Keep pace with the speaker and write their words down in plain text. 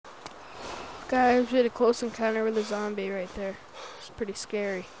Guys, we had a close encounter with a zombie right there. It's pretty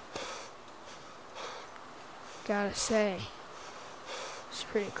scary. Gotta say. It's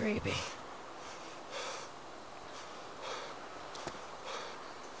pretty creepy.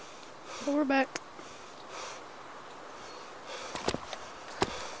 But we're back.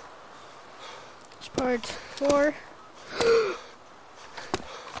 It's part 4.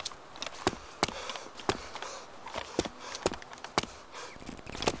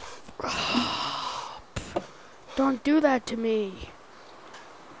 Don't do that to me.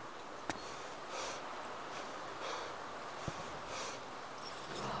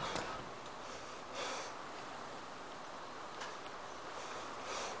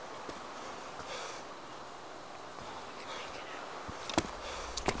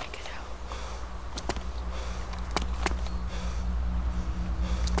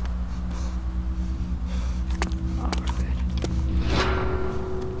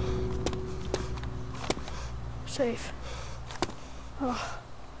 Safe. Oh.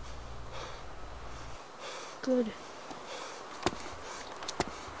 Good.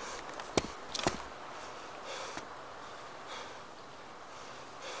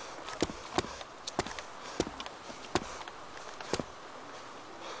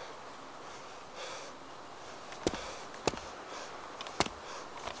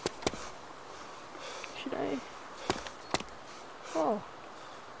 Should I? Oh.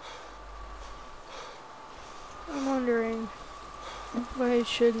 I'm wondering if I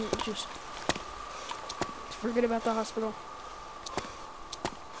shouldn't just forget about the hospital.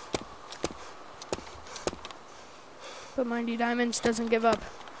 But Mindy Diamonds doesn't give up.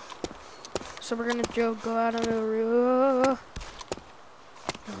 So we're gonna go out on the roof.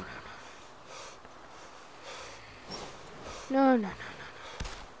 No.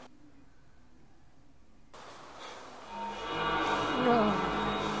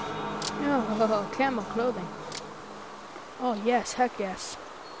 No, camel clothing. Oh yes, heck yes.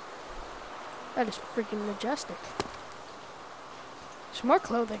 That is freaking majestic. Some more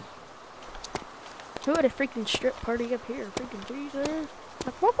clothing. Who had a freaking strip party up here? Freaking Jesus.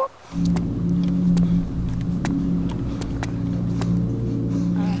 Like, whoop, whoop.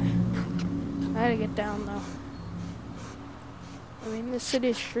 I had to get down though. I mean, this city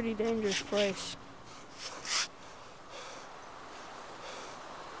is a pretty dangerous place.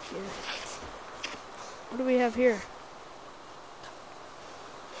 Yeah. What do we have here?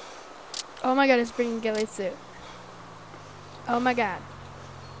 Oh my god, it's bringing ghillie suit. Oh my god.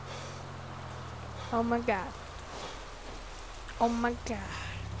 Oh my god. Oh my god.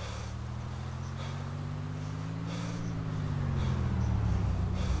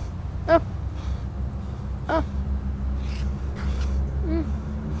 Oh. Oh.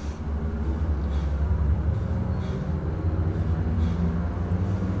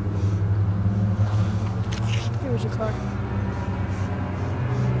 Here's a car.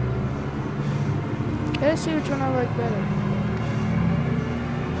 Let's see which one I like better.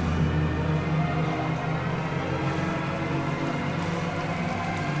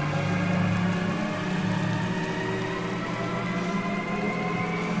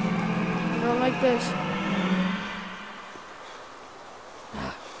 I don't like this.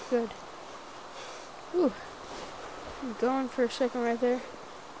 Good. Ooh. I'm going for a second right there.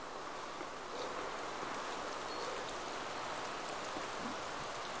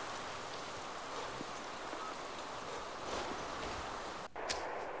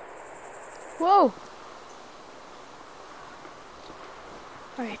 Whoa!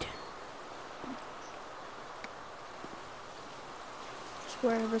 Alright.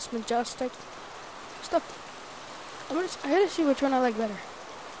 Swear this majestic stuff. I gotta see which one I like better.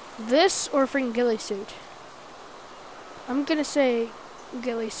 This or freaking ghillie suit. I'm gonna say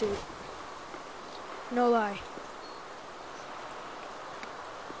ghillie suit. No lie.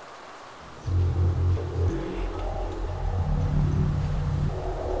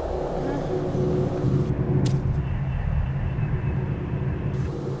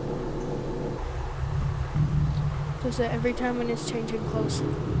 Does it every time when it's changing clothes.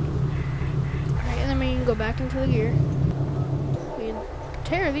 Alright, and then we can go back into the gear. We can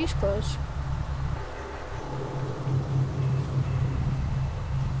tear these clothes.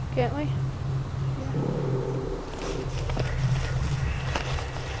 Can't we?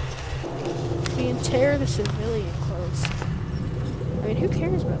 We can tear the civilian clothes. I mean, who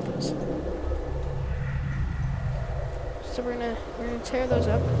cares about those? So we're gonna tear those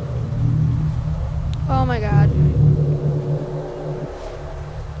up. Oh my god.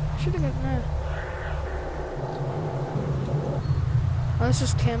 Should have gotten that. Oh, this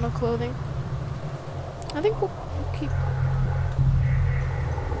is camo clothing. I think we'll keep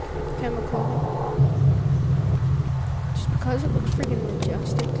chemical. Just because it looks freaking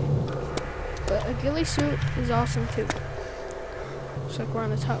majestic. But a ghillie suit is awesome too. Looks like we're on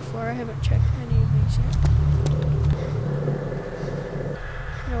the top floor. I haven't checked any of these yet.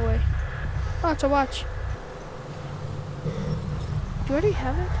 No way. Oh, it's a watch. Do you already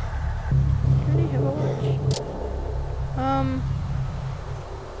have it? Do you already have a watch?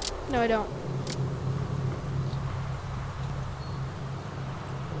 No, I don't.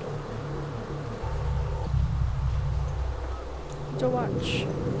 It's a watch.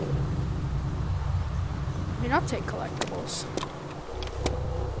 I mean, I'll take collectibles.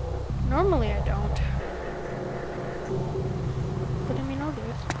 Normally I don't. But I mean, I'll do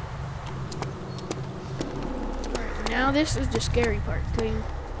it. Alright, now this is the scary part. Getting,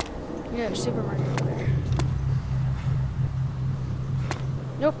 a supermarket over there.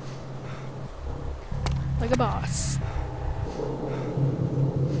 Nope. Like a boss.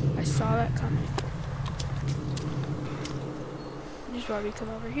 I saw that coming. Just why we come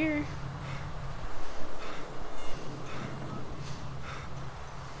over here.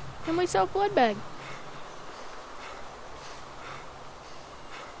 And we sell blood bag.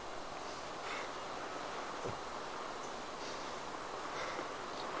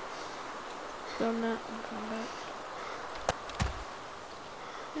 Done that in combat.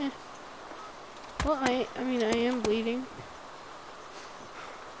 Well, I mean, I am bleeding.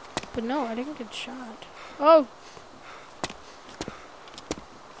 But no, I didn't get shot. Oh!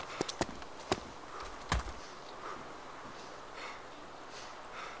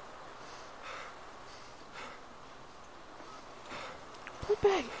 Blood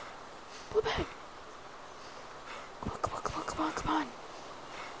bag! Blood bag! Come on, come on, come on, come on, come on!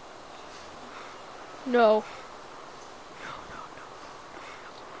 No.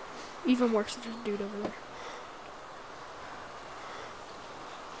 Even worse, there's a dude over there.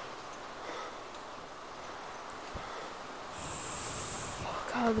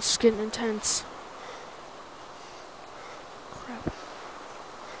 God, this is getting intense. Crap.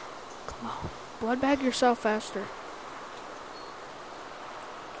 Come on. Blood bag yourself faster.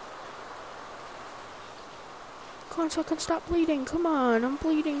 Come on, so I can stop bleeding. Come on, I'm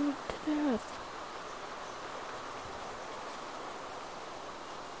bleeding to death.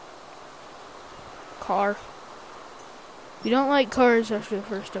 Car. You don't like cars after the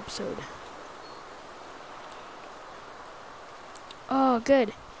first episode. Oh,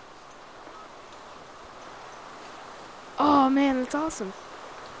 good. Oh man, that's awesome.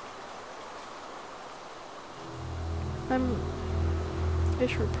 I'm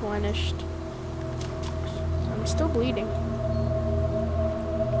just replenished. I'm still bleeding.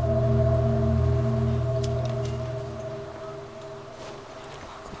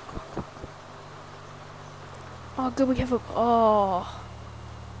 Oh, good, we have a... Oh.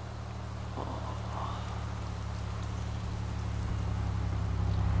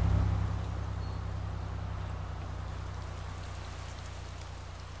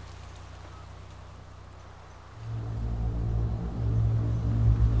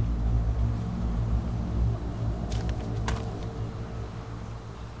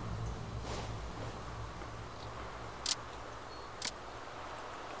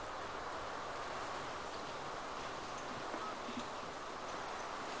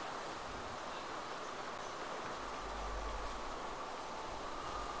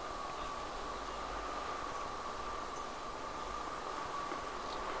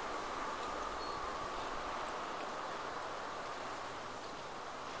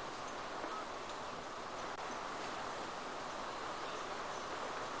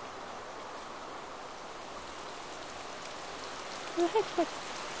 What the heck?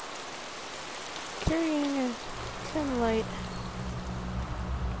 Carrying a sunlight.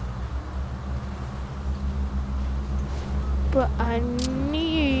 But I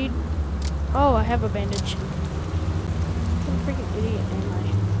need... Oh, I have a bandage. I'm a freaking idiot, am I?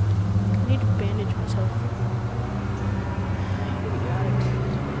 I need to bandage myself. Idiotic.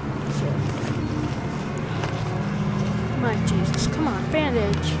 Come on, Jesus. Come on,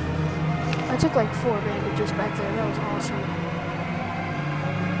 bandage. I took like 4 bandages back there. That was awesome.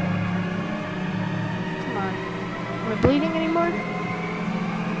 Come on. Am I bleeding anymore?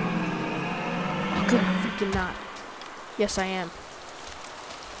 Oh, good. I'm freaking not. Yes, I am.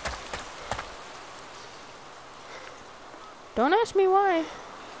 Don't ask me why.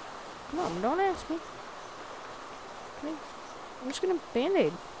 Come on, don't ask me. I'm just gonna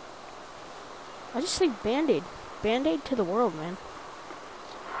band-aid. I just say band-aid. Band-aid to the world, man.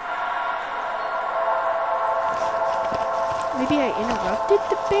 Maybe I interrupted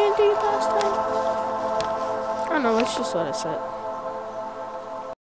the band-aid last time? I don't know, let's just let it sit.